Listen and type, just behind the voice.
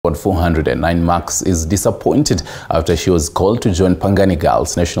409 marks is disappointed after she was called to join Pangani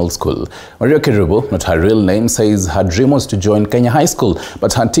Girls National School. Maria Kerubo, not her real name, says her dream was to join Kenya High School,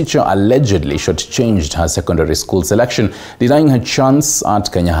 but her teacher allegedly shortchanged her secondary school selection, denying her chance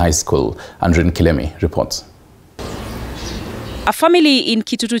at Kenya High School. Andrin Kilemi reports. A family in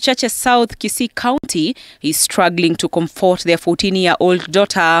Kitutu Chache South, Kisii County is struggling to comfort their 14-year-old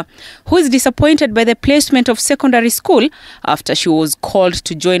daughter, who is disappointed by the placement of secondary school after she was called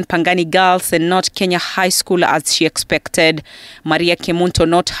to join Pangani Girls and not Kenya High School as she expected. Maria Kemunto,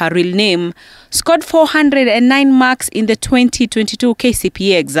 not her real name, scored 409 marks in the 2022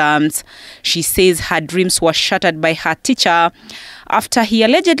 KCPE exams. She says her dreams were shattered by her teacher after he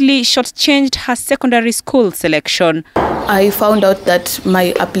allegedly shortchanged her secondary school selection. I found out that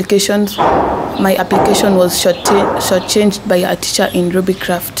my application was shortchanged by a teacher in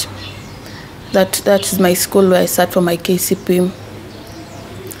Rubycraft. That is my school where I sat for my KCPE.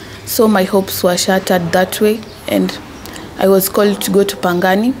 So my hopes were shattered that way, and I was called to go to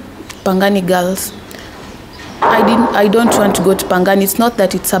Pangani Girls. I don't want to go to Pangani. It's not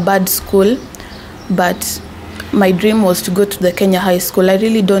that it's a bad school, but my dream was to go to the Kenya High School. I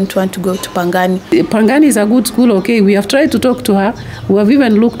really don't want to go to Pangani. Pangani is a good school, okay. We have tried to talk to her. We have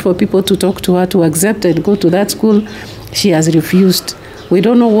even looked for people to talk to her to accept and go to that school. She has refused. We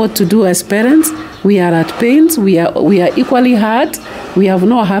don't know what to do as parents. We are at pains. We are equally hurt. We have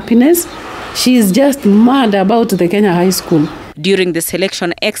no happiness. She is just mad about the Kenya High School. During the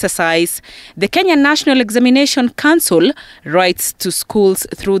selection exercise, the Kenya National Examination Council writes to schools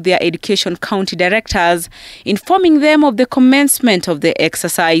through their education county directors, informing them of the commencement of the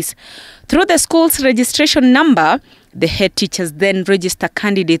exercise. Through the school's registration number, the head teachers then register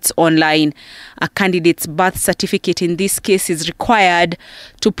candidates online. A candidate's birth certificate in this case is required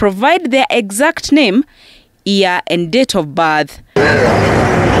to provide their exact name, year and date of birth.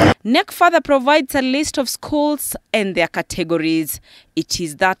 NEC further provides a list of schools and their categories. It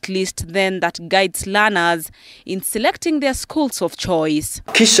is that list then that guides learners in selecting their schools of choice.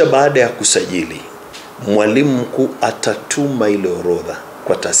 Kisha baada ya kusajili, mwalimu mkuu atatuma ile orodha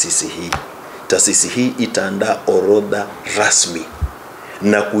kwa taasisi hii. Taasisi hii itaandaa orodha rasmi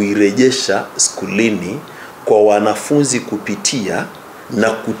na kuirejesha skulini kwa wanafunzi kupitia na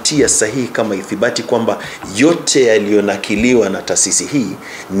kutia sahihi kama ithibati kwamba yote yaliyonakiliwa na taasisi hii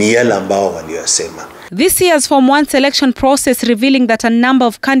ni yale ambao waliyosema. This year's Form 1 selection process revealing that a number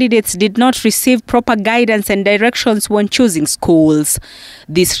of candidates did not receive proper guidance and directions when choosing schools.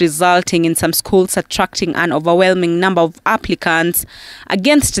 This resulting in some schools attracting an overwhelming number of applicants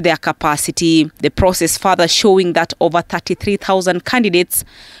against their capacity. The process further showing that over 33,000 candidates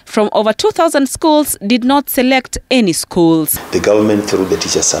from over 2,000 schools did not select any schools. The government through the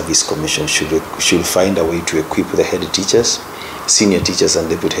Teacher Service Commission should find a way to equip the head teachers, senior teachers and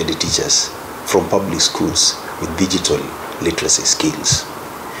deputy head teachers from public schools with digital literacy skills,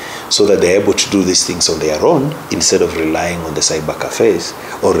 so that they're able to do these things on their own instead of relying on the cyber cafes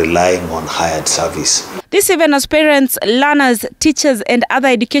or relying on hired service. This even as parents, learners, teachers and other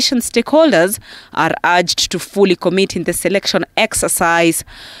education stakeholders are urged to fully commit in the selection exercise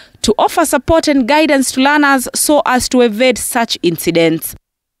to offer support and guidance to learners so as to evade such incidents.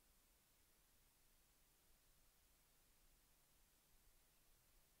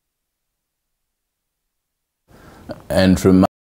 And from